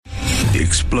the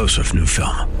explosive new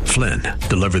film, Flynn,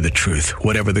 Deliver the Truth,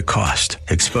 Whatever the Cost,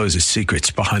 exposes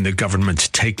secrets behind the government's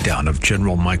takedown of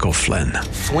General Michael Flynn.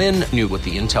 Flynn knew what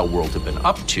the intel world had been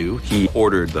up to. He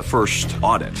ordered the first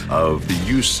audit of the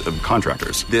use of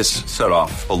contractors. This set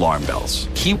off alarm bells.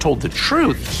 He told the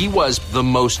truth. He was the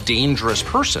most dangerous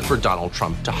person for Donald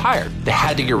Trump to hire. They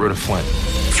had to get rid of Flynn.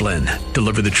 Flynn,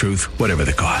 Deliver the Truth, Whatever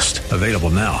the Cost. Available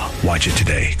now. Watch it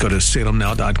today. Go to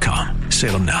salemnow.com.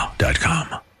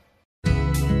 salemnow.com.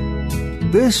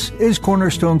 This is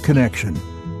Cornerstone Connection,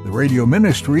 the radio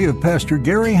ministry of Pastor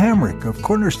Gary Hamrick of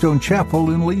Cornerstone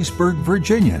Chapel in Leesburg,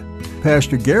 Virginia.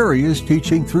 Pastor Gary is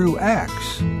teaching through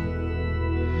Acts. Real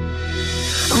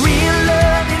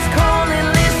love is calling,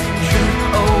 listen,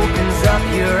 truth opens up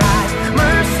your eyes.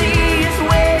 Mercy is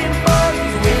waiting for you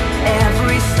with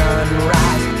every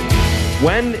sunrise.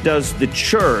 When does the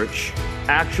church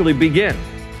actually begin?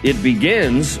 It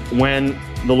begins when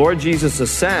the Lord Jesus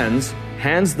ascends,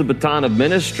 hands the baton of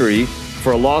ministry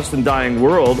for a lost and dying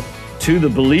world to the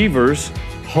believers.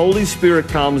 Holy Spirit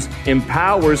comes,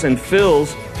 empowers and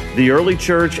fills the early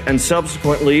church and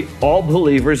subsequently all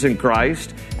believers in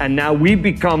Christ. And now we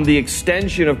become the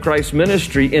extension of Christ's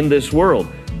ministry in this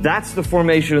world. That's the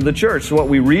formation of the church. So what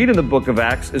we read in the book of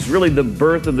Acts is really the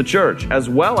birth of the church, as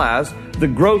well as the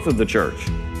growth of the church.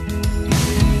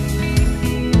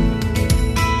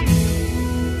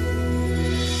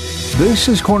 This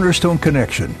is Cornerstone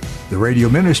Connection, the radio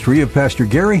ministry of Pastor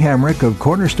Gary Hamrick of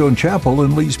Cornerstone Chapel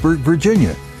in Leesburg,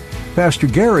 Virginia. Pastor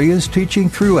Gary is teaching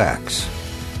through Acts.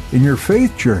 In your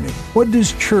faith journey, what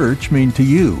does church mean to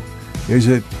you? Is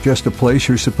it just a place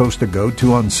you're supposed to go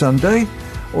to on Sunday,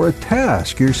 or a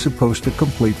task you're supposed to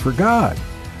complete for God?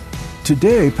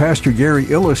 Today, Pastor Gary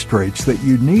illustrates that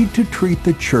you need to treat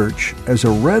the church as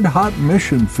a red-hot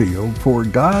mission field for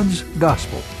God's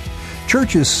gospel.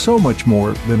 Church is so much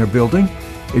more than a building.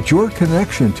 It's your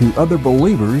connection to other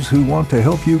believers who want to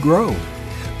help you grow.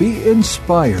 Be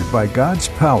inspired by God's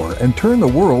power and turn the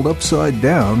world upside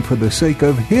down for the sake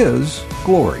of His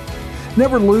glory.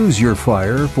 Never lose your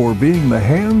fire for being the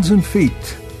hands and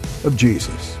feet of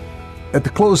Jesus. At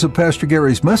the close of Pastor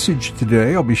Gary's message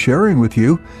today, I'll be sharing with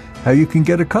you how you can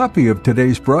get a copy of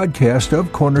today's broadcast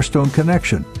of Cornerstone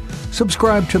Connection.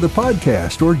 Subscribe to the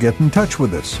podcast or get in touch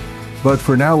with us. But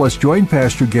for now, let's join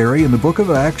Pastor Gary in the book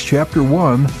of Acts, chapter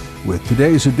 1, with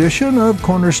today's edition of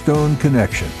Cornerstone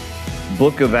Connection.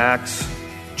 Book of Acts,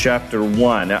 chapter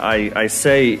 1. I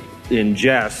say in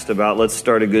jest about let's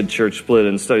start a good church split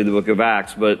and study the book of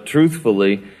Acts, but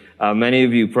truthfully, many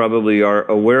of you probably are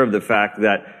aware of the fact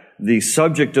that the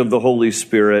subject of the Holy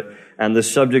Spirit and the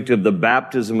subject of the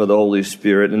baptism of the Holy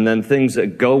Spirit, and then things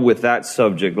that go with that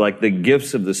subject, like the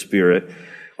gifts of the Spirit,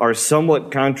 are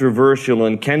somewhat controversial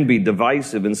and can be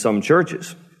divisive in some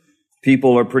churches.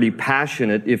 People are pretty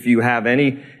passionate. If you have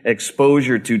any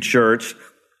exposure to church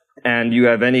and you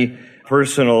have any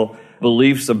personal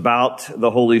beliefs about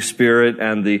the Holy Spirit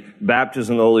and the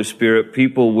baptism of the Holy Spirit,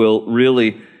 people will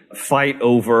really fight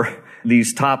over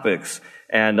these topics.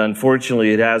 And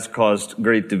unfortunately, it has caused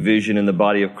great division in the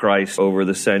body of Christ over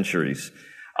the centuries.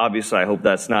 Obviously, I hope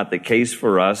that's not the case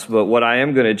for us, but what I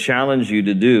am going to challenge you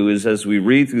to do is, as we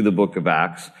read through the book of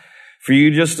Acts, for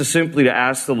you just to simply to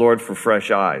ask the Lord for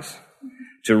fresh eyes,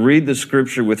 to read the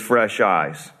scripture with fresh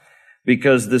eyes,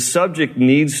 because the subject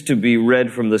needs to be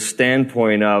read from the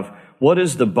standpoint of what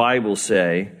does the Bible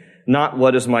say, not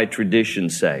what does my tradition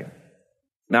say.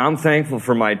 Now, I'm thankful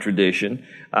for my tradition.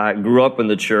 I grew up in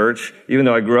the church. Even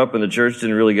though I grew up in the church,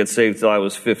 didn't really get saved till I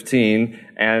was 15.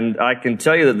 And I can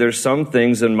tell you that there's some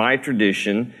things in my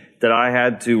tradition that I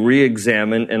had to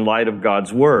re-examine in light of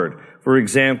God's Word. For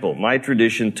example, my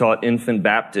tradition taught infant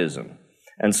baptism.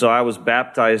 And so I was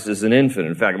baptized as an infant.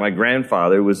 In fact, my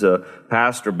grandfather, who was a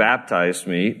pastor, baptized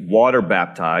me, water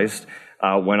baptized,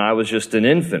 when I was just an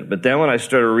infant. But then when I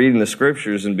started reading the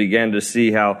scriptures and began to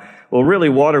see how, well, really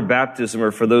water baptism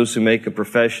are for those who make a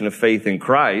profession of faith in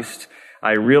Christ,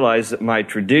 I realized that my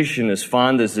tradition, as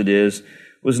fond as it is,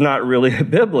 was not really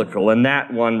biblical in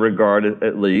that one regard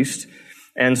at least.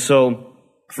 And so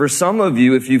for some of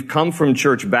you, if you've come from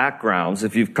church backgrounds,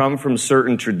 if you've come from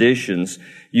certain traditions,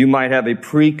 you might have a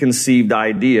preconceived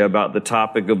idea about the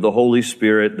topic of the Holy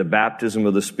Spirit, the baptism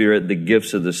of the Spirit, the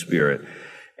gifts of the Spirit.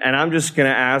 And I'm just going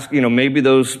to ask, maybe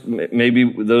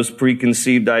those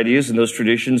preconceived ideas and those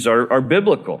traditions are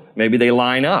biblical. Maybe they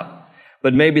line up,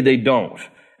 but maybe they don't.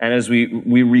 And as we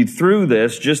read through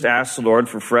this, just ask the Lord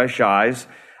for fresh eyes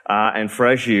and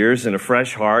fresh ears and a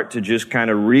fresh heart to just kind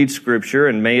of read Scripture,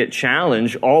 and may it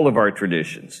challenge all of our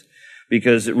traditions,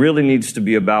 because it really needs to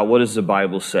be about what does the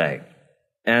Bible say.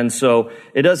 And so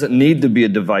it doesn't need to be a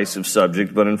divisive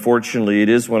subject, but unfortunately it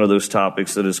is one of those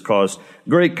topics that has caused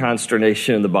great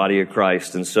consternation in the body of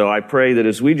Christ. And so I pray that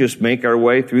as we just make our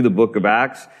way through the book of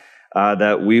Acts,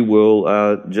 that we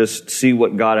will just see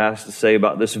what God has to say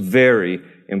about this very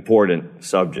important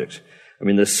subject. I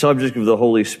mean, the subject of the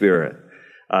Holy Spirit,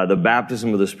 the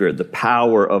baptism of the Spirit, the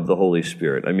power of the Holy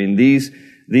Spirit. I mean,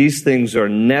 these things are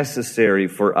necessary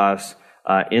for us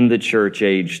in the church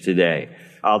age today.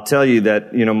 I'll tell you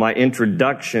that, my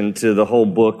introduction to the whole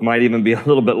book might even be a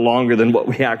little bit longer than what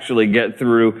we actually get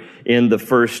through in the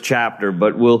first chapter.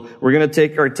 But we're going to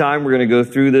take our time. We're going to go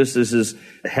through this. This is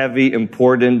heavy,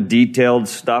 important, detailed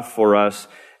stuff for us.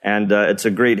 And it's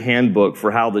a great handbook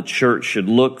for how the church should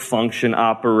look, function,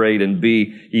 operate, and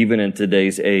be even in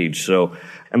today's age. So,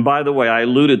 and by the way, I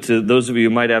alluded to those of you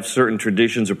who might have certain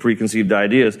traditions or preconceived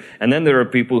ideas. And then there are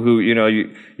people who,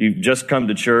 you just come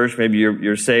to church, maybe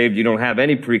you're saved, you don't have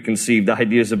any preconceived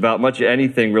ideas about much of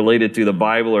anything related to the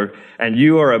Bible, and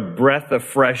you are a breath of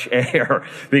fresh air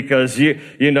because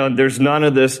there's none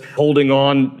of this holding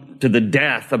on to the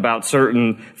death about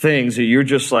certain things. You're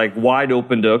just like wide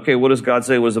open to, okay, what does God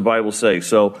say? What does the Bible say?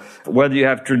 So whether you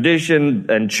have tradition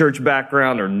and church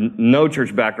background or no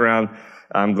church background,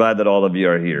 I'm glad that all of you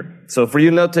are here. So for you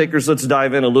note takers, let's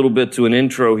dive in a little bit to an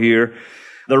intro here.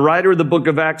 The writer of the book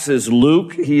of Acts is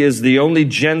Luke. He is the only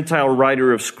Gentile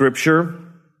writer of Scripture.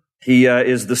 He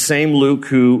is the same Luke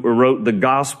who wrote the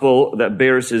gospel that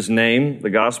bears his name,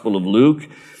 the Gospel of Luke.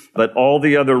 But all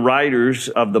the other writers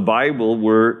of the Bible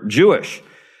were Jewish.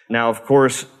 Now, of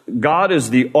course, God is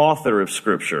the author of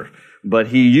Scripture, but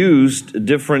he used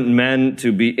different men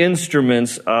to be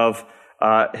instruments of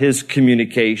his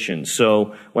communication.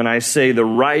 So when I say the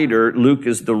writer, Luke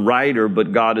is the writer,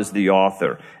 but God is the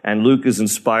author. And Luke is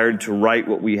inspired to write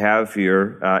what we have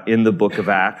here in the book of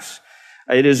Acts.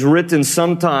 It is written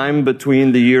sometime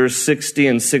between the years 60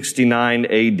 and 69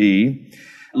 AD.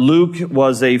 Luke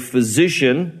was a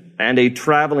physician and a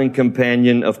traveling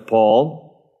companion of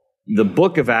Paul. The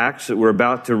book of Acts that we're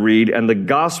about to read and the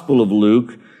Gospel of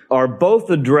Luke are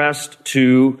both addressed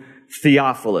to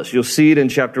Theophilus. You'll see it in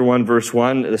chapter 1, verse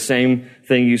 1, the same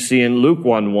thing you see in Luke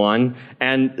 1:1.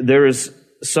 And there is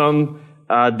some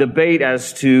debate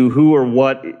as to who or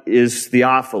what is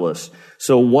Theophilus.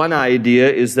 So one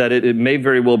idea is that it may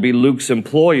very well be Luke's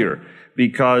employer,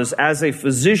 because as a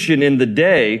physician in the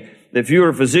day, if you were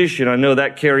a physician, I know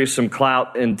that carries some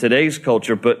clout in today's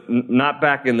culture, but not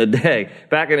back in the day.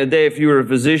 Back in the day, if you were a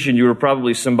physician, you were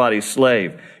probably somebody's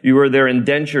slave. You were their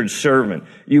indentured servant.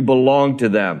 You belonged to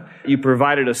them. You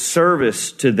provided a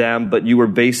service to them, but you were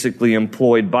basically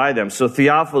employed by them. So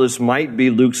Theophilus might be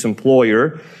Luke's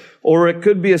employer, or it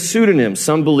could be a pseudonym.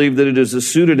 Some believe that it is a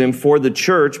pseudonym for the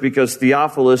church because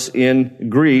Theophilus in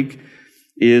Greek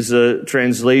is a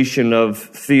translation of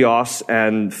theos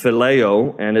and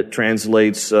phileo, and it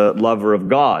translates lover of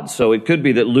God. So it could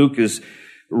be that Luke is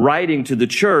writing to the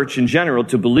church in general,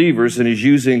 to believers, and is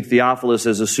using Theophilus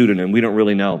as a pseudonym. We don't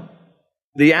really know.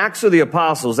 The Acts of the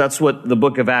Apostles, that's what the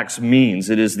book of Acts means.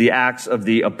 It is the Acts of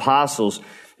the Apostles.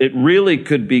 It really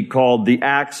could be called the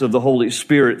Acts of the Holy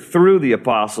Spirit through the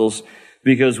Apostles,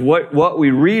 because what we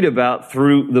read about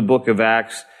through the book of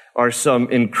Acts are some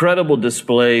incredible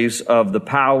displays of the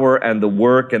power and the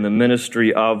work and the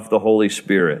ministry of the Holy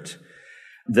Spirit.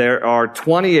 There are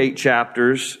 28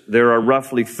 chapters. There are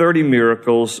roughly 30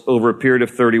 miracles over a period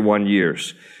of 31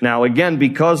 years. Now, again,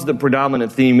 because the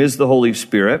predominant theme is the Holy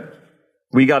Spirit,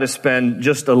 we got to spend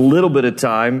just a little bit of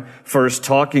time first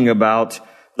talking about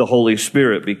the Holy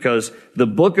Spirit, because the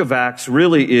book of Acts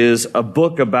really is a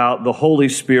book about the Holy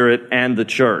Spirit and the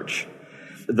church.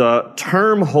 The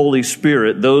term Holy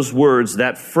Spirit, those words,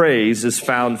 that phrase is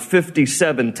found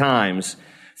 57 times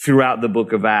throughout the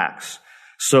book of Acts.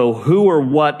 So who or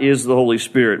what is the Holy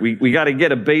Spirit? We got to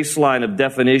get a baseline of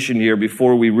definition here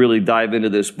before we really dive into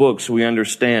this book, so we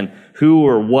understand who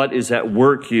or what is at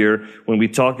work here when we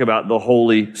talk about the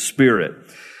Holy Spirit.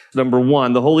 Number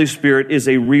one, the Holy Spirit is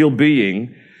a real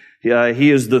being.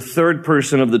 He is the third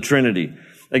person of the Trinity.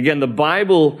 Again, the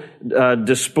Bible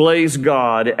displays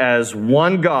God as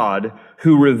one God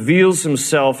who reveals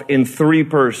himself in three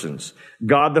persons: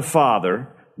 God the Father,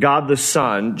 God the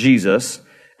Son, Jesus,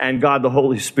 and God the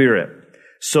Holy Spirit.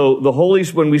 So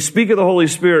when we speak of the Holy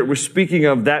Spirit, we're speaking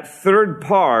of that third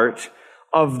part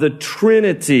of the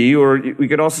Trinity, or we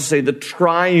could also say the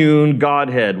triune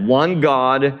Godhead. One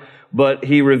God, but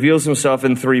he reveals himself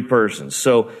in three persons.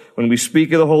 So when we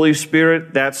speak of the Holy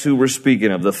Spirit, that's who we're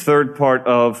speaking of, the third part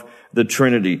of the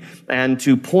Trinity. And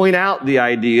to point out the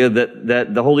idea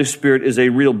that the Holy Spirit is a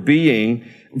real being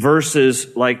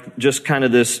versus like just kind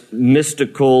of this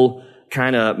mystical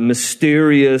kind of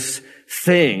mysterious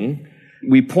thing,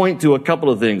 we point to a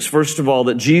couple of things. First of all,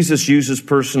 that Jesus uses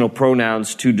personal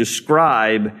pronouns to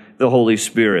describe the Holy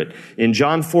Spirit. In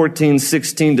John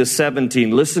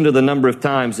 14:16-17, listen to the number of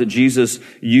times that Jesus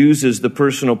uses the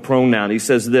personal pronoun. He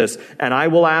says this, "And I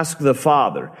will ask the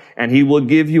Father, and he will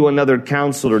give you another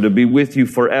counselor to be with you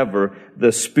forever,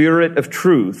 the Spirit of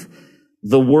truth.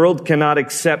 The world cannot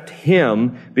accept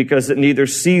him because it neither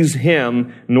sees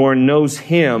him nor knows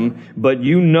him, but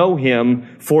you know him,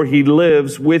 for he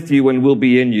lives with you and will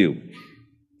be in you."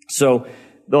 So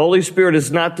the Holy Spirit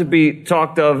is not to be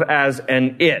talked of as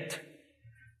an it.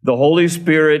 The Holy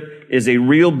Spirit is a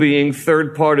real being,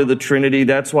 third part of the Trinity.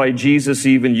 That's why Jesus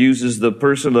even uses the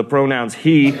pronouns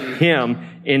he, him,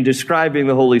 in describing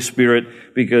the Holy Spirit,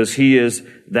 because he is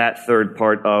that third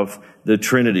part of the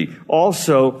Trinity.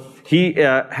 Also, he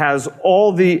has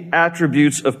all the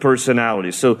attributes of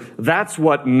personality. So that's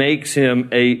what makes him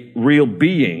a real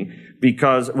being,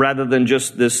 because rather than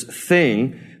just this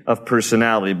thing of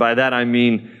personality. By that I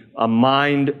mean a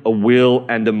mind, a will,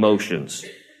 and emotions.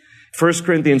 1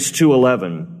 Corinthians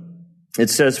 2:11, it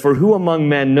says, "For who among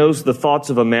men knows the thoughts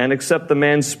of a man except the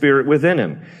man's spirit within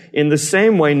him? In the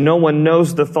same way, no one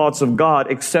knows the thoughts of God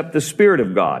except the Spirit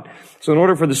of God." So in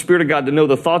order for the Spirit of God to know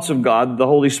the thoughts of God, the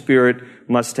Holy Spirit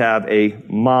must have a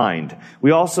mind.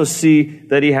 We also see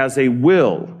that he has a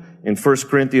will. In 1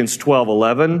 Corinthians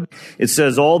 12:11, it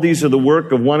says, "All these are the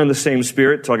work of one and the same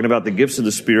Spirit," talking about the gifts of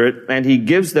the Spirit, "and he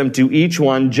gives them to each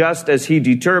one just as he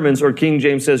determines," or King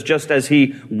James says, just as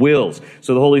he wills.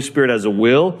 So the Holy Spirit has a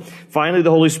will. Finally,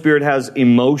 the Holy Spirit has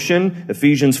emotion.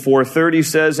 Ephesians 4:30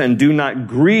 says, "And do not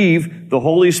grieve the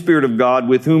Holy Spirit of God,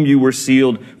 with whom you were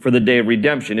sealed for the day of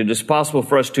redemption." It is possible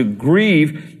for us to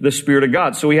grieve the Spirit of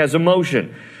God. So he has emotion.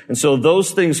 And so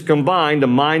those things combined, a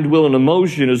mind, will, and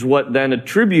emotion, is what then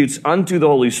attributes unto the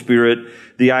Holy Spirit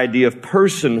the idea of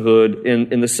personhood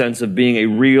in the sense of being a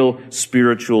real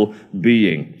spiritual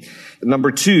being.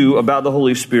 Number two about the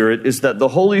Holy Spirit is that the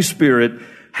Holy Spirit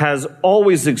has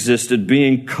always existed,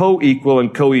 being co-equal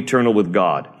and co-eternal with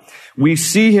God. We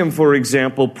see him, for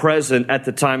example, present at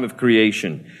the time of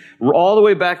creation. All the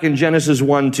way back in Genesis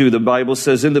 1:2, the Bible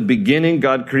says, "In the beginning,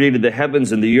 God created the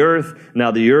heavens and the earth.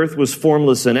 Now the earth was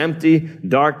formless and empty.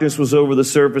 Darkness was over the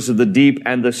surface of the deep,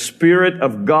 and the Spirit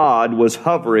of God was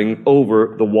hovering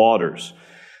over the waters."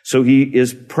 So he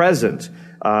is present,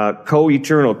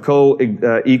 co-eternal,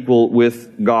 co-equal with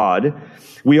God.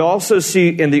 We also see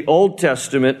in the Old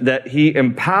Testament that he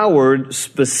empowered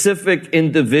specific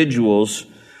individuals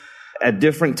at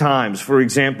different times. For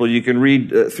example, you can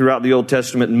read throughout the Old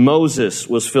Testament, Moses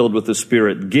was filled with the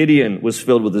Spirit. Gideon was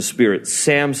filled with the Spirit.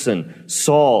 Samson,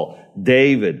 Saul,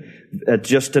 David,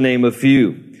 just to name a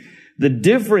few. The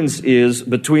difference is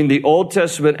between the Old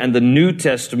Testament and the New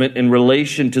Testament in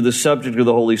relation to the subject of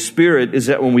the Holy Spirit is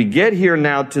that when we get here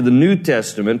now to the New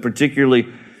Testament, particularly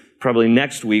probably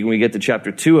next week when we get to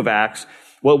chapter 2 of Acts,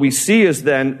 what we see is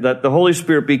then that the Holy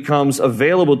Spirit becomes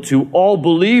available to all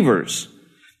believers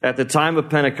at the time of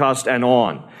Pentecost and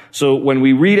on. So when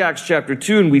we read Acts chapter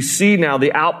 2 and we see now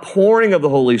the outpouring of the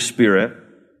Holy Spirit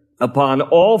upon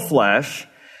all flesh,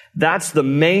 that's the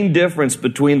main difference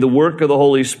between the work of the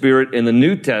Holy Spirit in the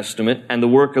New Testament and the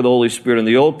work of the Holy Spirit in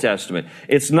the Old Testament.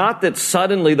 It's not that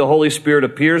suddenly the Holy Spirit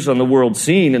appears on the world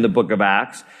scene in the book of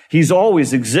Acts. He's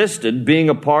always existed, being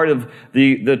a part of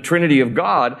the Trinity of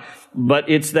God, but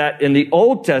it's that in the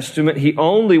Old Testament, he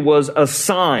only was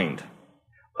assigned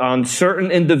on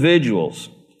certain individuals,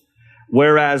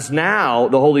 whereas now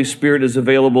the Holy Spirit is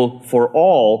available for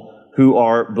all who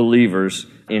are believers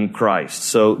in Christ.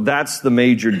 So that's the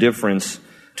major difference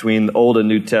between the Old and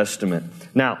New Testament.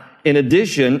 Now, in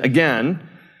addition, again,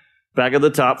 back at the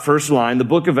top, first line, the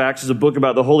book of Acts is a book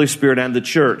about the Holy Spirit and the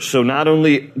church. So not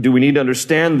only do we need to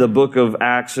understand the book of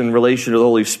Acts in relation to the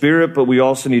Holy Spirit, but we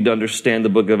also need to understand the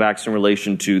book of Acts in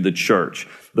relation to the church.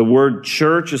 The word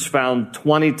church is found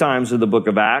 20 times in the book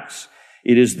of Acts.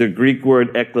 It is the Greek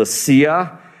word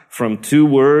ekklesia, from two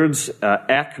words,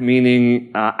 ek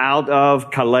meaning out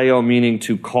of, kaleo meaning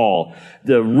to call.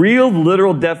 The real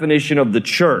literal definition of the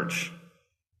church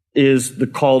is the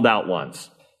called out ones.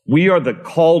 We are the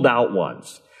called out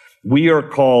ones. We are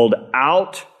called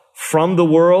out from the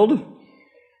world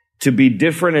to be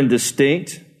different and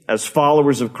distinct as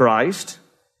followers of Christ.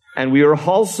 And we are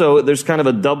also, there's kind of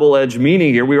a double-edged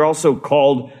meaning here. We are also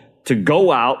called to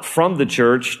go out from the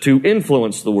church to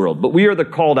influence the world. But we are the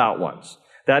called out ones.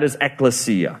 That is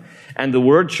ekklesia. And the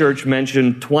word church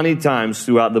mentioned 20 times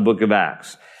throughout the book of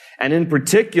Acts. And in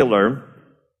particular,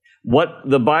 what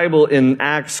the Bible in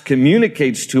Acts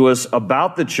communicates to us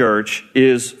about the church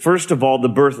is, first of all, the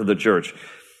birth of the church.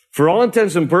 For all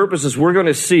intents and purposes, we're going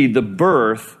to see the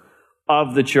birth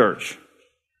of the church.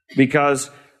 Because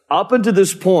up until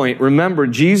this point, remember,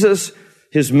 Jesus,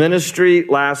 his ministry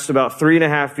lasts about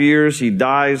 3.5 years. He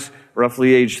dies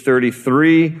roughly age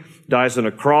 33, dies on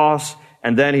a cross,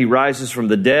 and then he rises from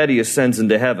the dead. He ascends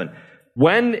into heaven.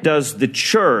 When does the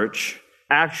church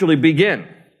actually begin?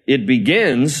 It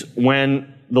begins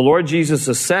when the Lord Jesus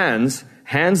ascends,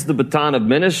 hands the baton of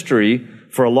ministry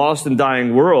for a lost and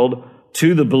dying world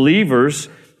to the believers.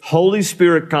 Holy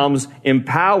Spirit comes,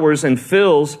 empowers, and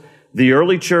fills the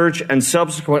early church and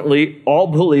subsequently all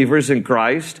believers in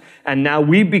Christ. And now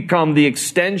we become the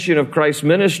extension of Christ's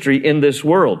ministry in this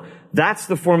world. That's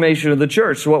the formation of the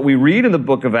church. So what we read in the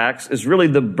book of Acts is really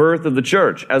the birth of the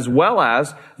church, as well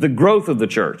as the growth of the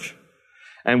church.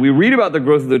 And we read about the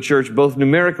growth of the church both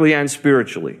numerically and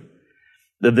spiritually.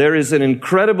 That there is an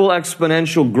incredible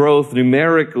exponential growth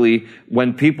numerically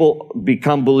when people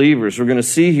become believers. We're going to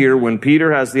see here when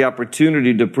Peter has the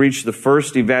opportunity to preach the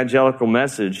first evangelical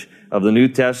message of the New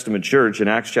Testament church in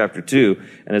Acts chapter 2,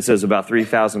 and it says about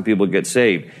 3,000 people get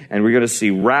saved. And we're going to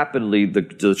see rapidly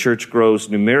the church grows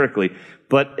numerically,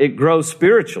 but it grows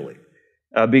spiritually.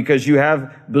 Because you have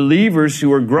believers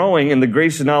who are growing in the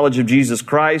grace and knowledge of Jesus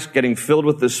Christ, getting filled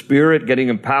with the Spirit, getting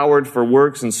empowered for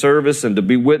works and service and to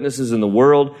be witnesses in the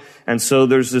world. And so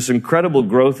there's this incredible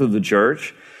growth of the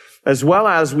church, as well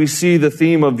as we see the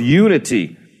theme of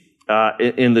unity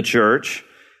in the church.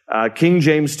 King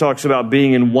James talks about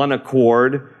being in one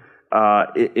accord.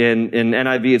 In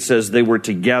NIV it says they were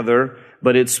together.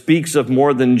 But it speaks of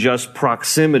more than just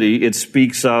proximity. It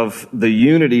speaks of the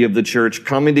unity of the church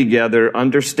coming together,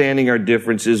 understanding our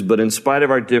differences, but in spite of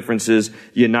our differences,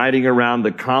 uniting around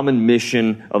the common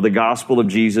mission of the gospel of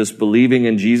Jesus, believing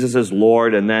in Jesus as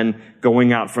Lord, and then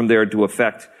going out from there to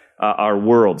affect our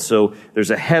world. So there's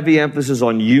a heavy emphasis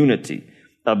on unity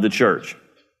of the church.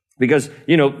 Because,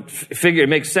 figure it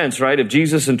makes sense, right? If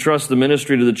Jesus entrusts the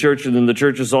ministry to the church and then the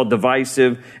church is all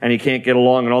divisive and he can't get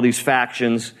along and all these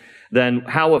factions, then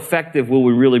how effective will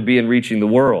we really be in reaching the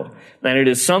world? And it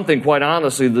is something, quite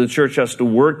honestly, the church has to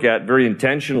work at very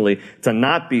intentionally to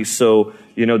not be so,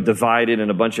 divided in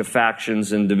a bunch of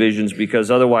factions and divisions, because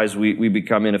otherwise we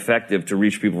become ineffective to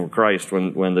reach people for Christ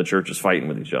when the church is fighting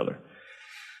with each other.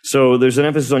 So there's an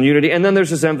emphasis on unity, and then there's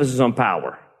this emphasis on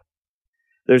power.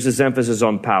 There's this emphasis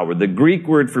on power. The Greek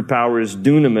word for power is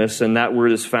dunamis, and that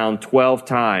word is found 12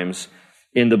 times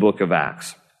in the book of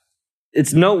Acts.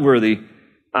 It's noteworthy.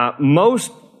 Probably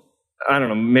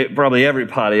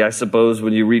everybody, I suppose,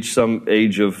 when you reach some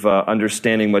age of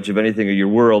understanding much of anything of your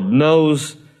world,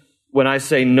 knows when I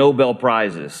say Nobel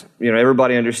Prizes.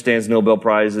 Everybody understands Nobel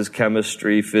Prizes,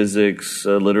 chemistry, physics,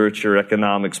 literature,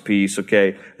 economics, peace,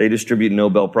 okay? They distribute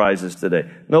Nobel Prizes today.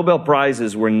 Nobel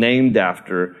Prizes were named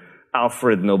after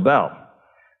Alfred Nobel.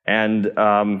 And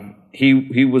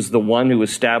he was the one who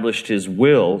established his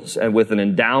wills and with an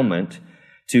endowment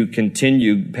to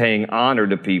continue paying honor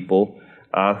to people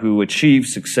who achieve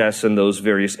success in those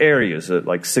various areas,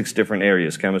 like 6 different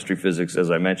areas, chemistry, physics, as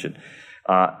I mentioned.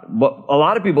 What a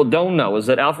lot of people don't know is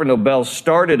that Alfred Nobel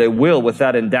started a will with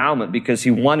that endowment because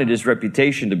he wanted his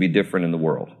reputation to be different in the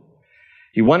world.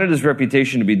 He wanted his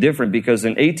reputation to be different because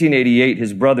in 1888,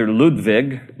 his brother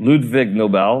Ludwig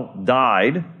Nobel,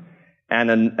 died,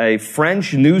 and a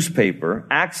French newspaper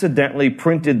accidentally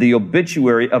printed the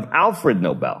obituary of Alfred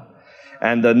Nobel.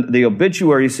 And the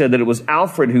obituary said that it was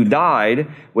Alfred who died,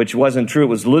 which wasn't true. It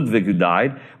was Ludwig who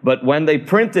died. But when they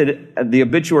printed the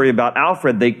obituary about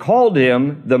Alfred, they called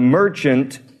him the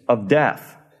Merchant of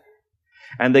Death.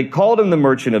 And they called him the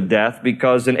Merchant of Death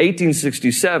because in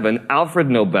 1867, Alfred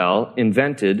Nobel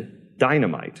invented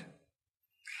dynamite.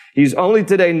 He's only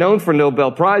today known for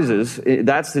Nobel Prizes.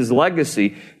 That's his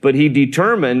legacy. But he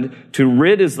determined to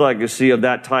rid his legacy of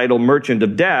that title, Merchant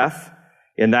of Death,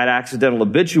 in that accidental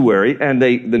obituary, and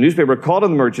the newspaper called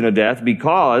him the Merchant of Death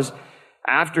because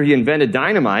after he invented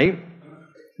dynamite,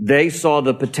 they saw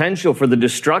the potential for the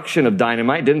destruction of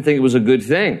dynamite, didn't think it was a good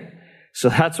thing. So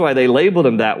that's why they labeled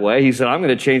him that way. He said, I'm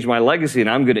going to change my legacy and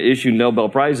I'm going to issue Nobel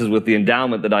Prizes with the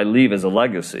endowment that I leave as a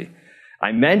legacy.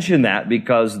 I mention that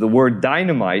because the word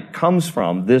dynamite comes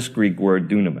from this Greek word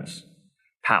dunamis,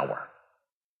 power.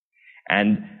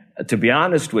 And to be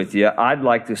honest with you, I'd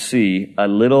like to see a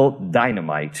little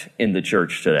dynamite in the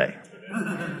church today.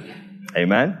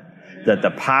 Amen? That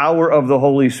the power of the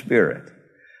Holy Spirit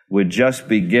would just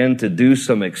begin to do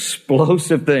some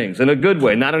explosive things in a good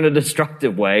way, not in a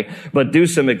destructive way, but do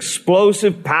some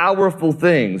explosive, powerful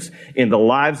things in the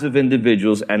lives of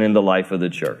individuals and in the life of the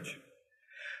church.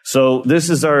 So this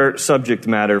is our subject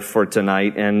matter for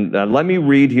tonight, and let me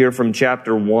read here from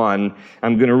chapter 1.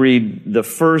 I'm going to read the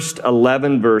first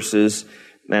 11 verses,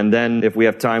 and then if we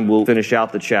have time, we'll finish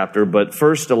out the chapter, but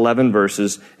first 11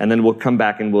 verses, and then we'll come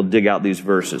back and we'll dig out these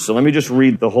verses. So let me just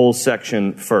read the whole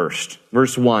section first.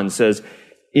 Verse 1 says,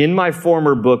 "In my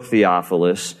former book,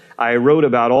 Theophilus, I wrote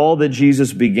about all that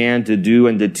Jesus began to do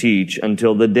and to teach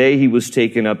until the day he was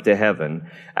taken up to heaven,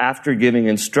 after giving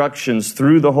instructions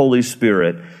through the Holy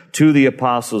Spirit to the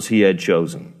apostles he had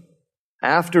chosen.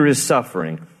 After his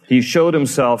suffering, he showed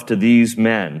himself to these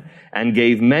men and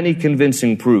gave many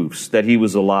convincing proofs that he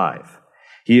was alive.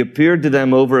 He appeared to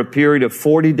them over a period of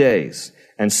 40 days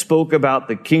and spoke about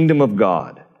the kingdom of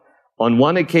God. On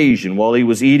one occasion, while he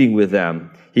was eating with them,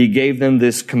 he gave them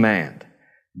this command: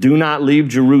 'Do not leave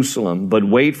Jerusalem, but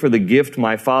wait for the gift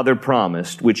my Father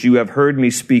promised, which you have heard me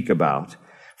speak about.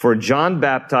 For John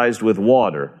baptized with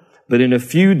water, but in a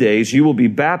few days you will be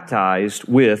baptized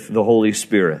with the Holy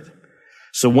Spirit.'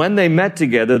 So when they met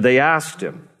together, they asked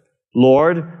him,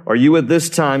 'Lord, are you at this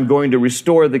time going to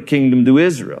restore the kingdom to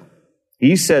Israel?'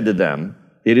 He said to them,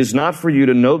 'It is not for you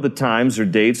to know the times or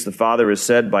dates the Father has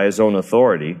said by his own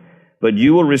authority, but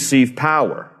you will receive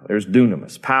power,'" there's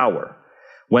dunamis, power,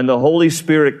 "'when the Holy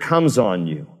Spirit comes on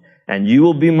you, and you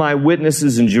will be my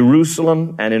witnesses in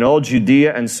Jerusalem and in all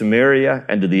Judea and Samaria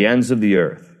and to the ends of the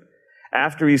earth.'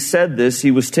 After he said this,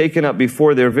 he was taken up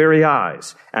before their very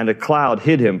eyes, and a cloud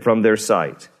hid him from their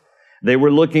sight. They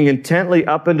were looking intently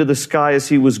up into the sky as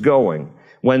he was going,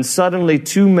 when suddenly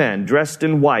 2 men dressed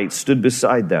in white stood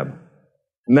beside them.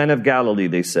 'Men of Galilee,'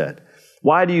 they said,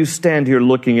 'why do you stand here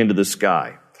looking into the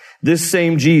sky? This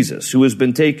same Jesus, who has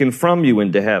been taken from you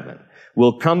into heaven,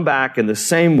 will come back in the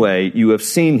same way you have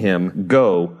seen him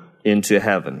go into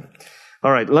heaven.'"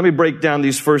 All right, let me break down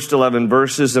these first 11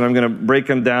 verses, and I'm going to break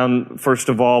them down, first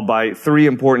of all, by 3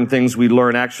 important things we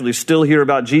learn actually still here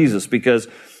about Jesus, because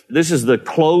this is the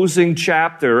closing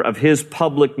chapter of his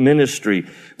public ministry.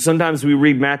 Sometimes we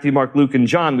read Matthew, Mark, Luke, and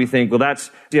John, we think, well,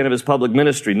 that's the end of his public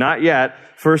ministry. Not yet.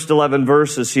 First 11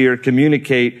 verses here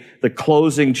communicate the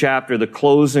closing chapter, the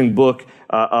closing book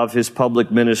of his public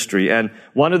ministry. And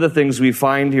one of the things we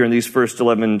find here in these first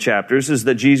 11 chapters is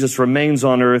that Jesus remains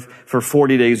on earth for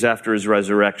 40 days after his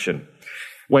resurrection.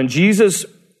 When Jesus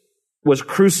was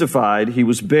crucified, he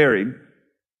was buried.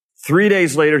 3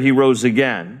 days later, he rose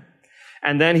again.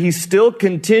 And then he still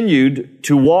continued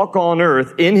to walk on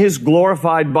earth in his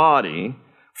glorified body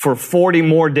for 40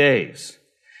 more days.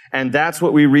 And that's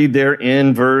what we read there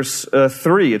in verse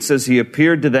 3. It says he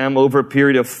appeared to them over a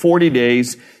period of 40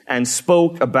 days and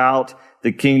spoke about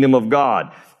the kingdom of God.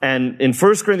 And in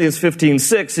 1 Corinthians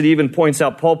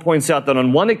 15:6, Paul points out that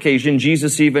on one occasion,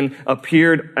 Jesus even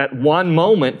appeared at one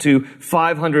moment to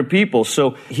 500 people.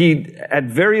 So he, at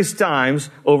various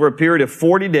times, over a period of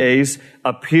 40 days,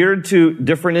 appeared to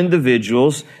different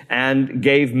individuals and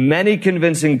gave many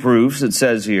convincing proofs, it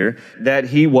says here, that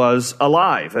he was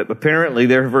alive. Apparently,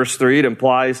 there, verse 3, it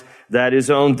implies that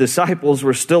his own disciples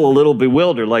were still a little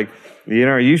bewildered, like,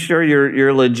 are you sure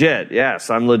you're legit?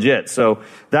 Yes, I'm legit. So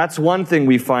that's one thing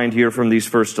we find here from these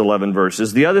first 11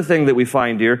 verses. The other thing that we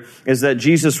find here is that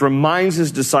Jesus reminds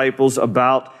his disciples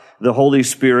about the Holy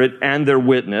Spirit and their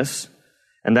witness.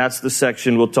 And that's the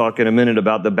section we'll talk in a minute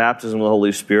about, the baptism of the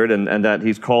Holy Spirit, and that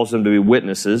he calls them to be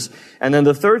witnesses. And then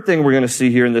the third thing we're going to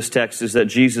see here in this text is that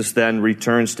Jesus then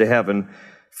returns to heaven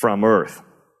from earth.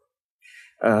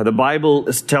 The Bible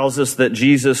tells us that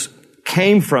Jesus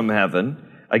came from heaven,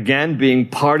 again, being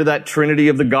part of that Trinity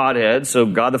of the Godhead, so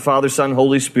God the Father, Son,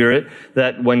 Holy Spirit,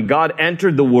 that when God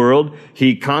entered the world,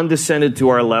 he condescended to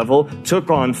our level, took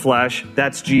on flesh.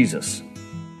 That's Jesus.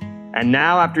 And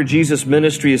now, after Jesus'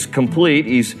 ministry is complete,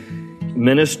 he's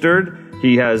ministered,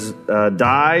 he has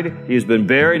died, he has been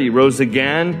buried, he rose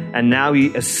again, and now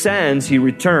he ascends, he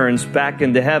returns back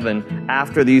into heaven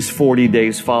after these 40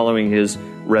 days following his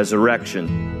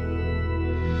resurrection.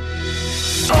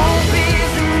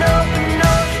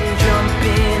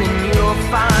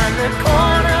 Find the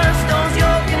cornerstones,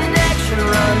 your connection,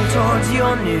 run towards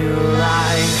your new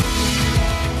life.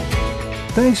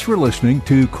 Thanks for listening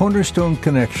to Cornerstone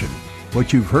Connection.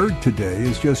 What you've heard today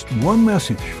is just one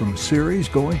message from a series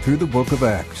going through the book of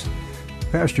Acts.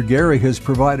 Pastor Gary has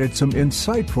provided some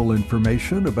insightful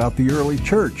information about the early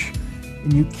church,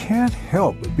 and you can't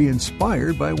help but be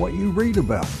inspired by what you read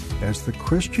about as the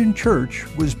Christian church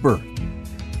was birthed.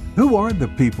 Who are the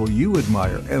people you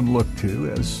admire and look to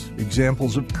as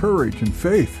examples of courage and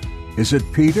faith? Is it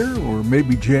Peter or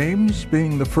maybe James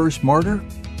being the first martyr?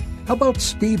 How about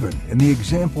Stephen and the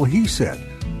example he set?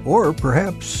 Or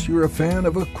perhaps you're a fan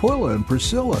of Aquila and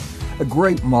Priscilla, a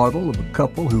great model of a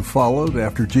couple who followed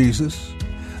after Jesus.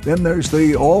 Then there's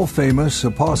the all-famous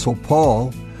Apostle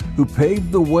Paul, who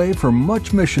paved the way for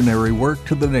much missionary work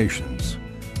to the nations.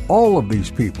 All of these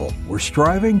people were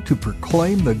striving to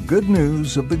proclaim the good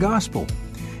news of the gospel,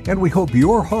 and we hope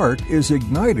your heart is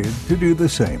ignited to do the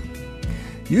same.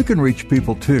 You can reach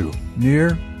people too,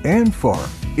 near and far,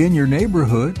 in your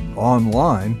neighborhood,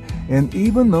 online, and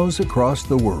even those across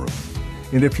the world.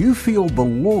 And if you feel the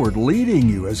Lord leading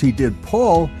you as He did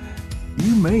Paul,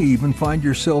 you may even find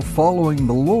yourself following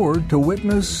the Lord to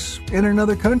witness in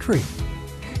another country.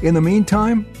 In the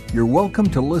meantime, you're welcome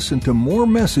to listen to more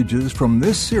messages from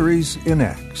this series in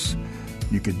Acts.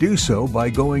 You can do so by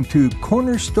going to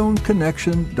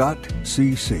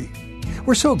cornerstoneconnection.cc.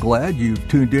 We're so glad you've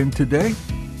tuned in today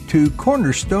to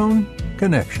Cornerstone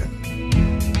Connection.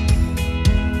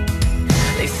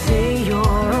 They say you're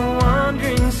a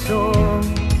wandering soul,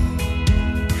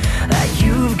 that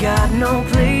you've got no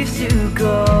place to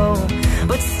go,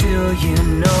 but still you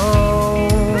know,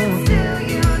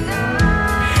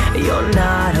 you're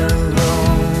not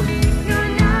alone.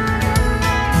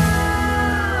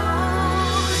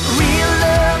 Real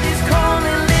love is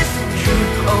calling, listen,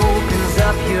 truth opens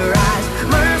up your eyes.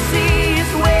 Mercy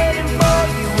is waiting for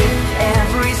you with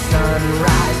every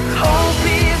sunrise. Hope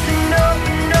is an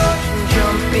open ocean,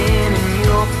 jump in and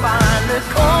you'll find the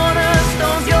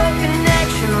cornerstones, your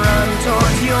connection, run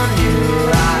towards your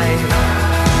new life.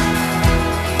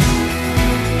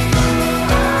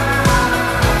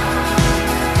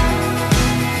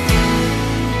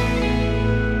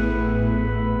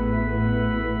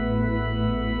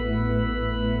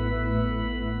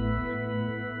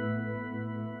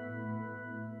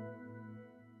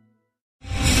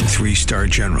 Three-star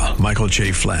General Michael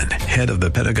J. Flynn, head of the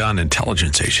Pentagon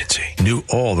Intelligence Agency, knew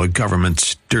all the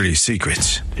government's dirty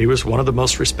secrets. He was one of the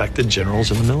most respected generals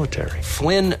in the military.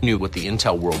 Flynn knew what the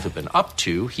intel world had been up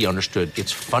to. He understood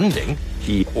its funding.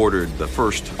 He ordered the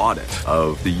first audit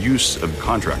of the use of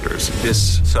contractors.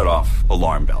 This set off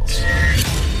alarm bells.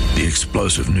 The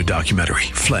explosive new documentary,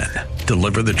 Flynn,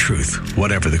 Deliver the Truth,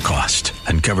 Whatever the Cost,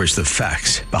 uncovers the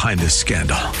facts behind this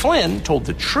scandal. Flynn told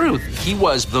the truth. He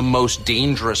was the most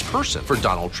dangerous person for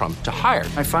Donald Trump to hire.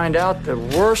 I find out the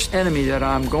worst enemy that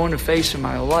I'm going to face in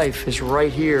my life is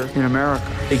right here in America.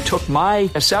 They took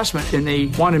my assessment and they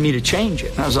wanted me to change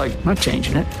it. And I was like, I'm not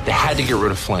changing it. They had to get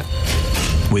rid of Flynn.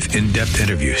 With in-depth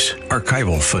interviews,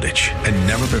 archival footage, and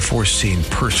never-before-seen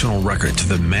personal records of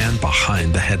the man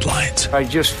behind the headlines. I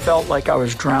just felt like I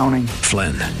was drowning.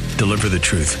 Flynn, Deliver the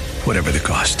Truth, Whatever the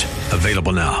Cost.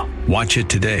 Available now. Watch it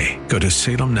today. Go to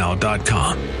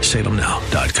salemnow.com.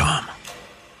 salemnow.com.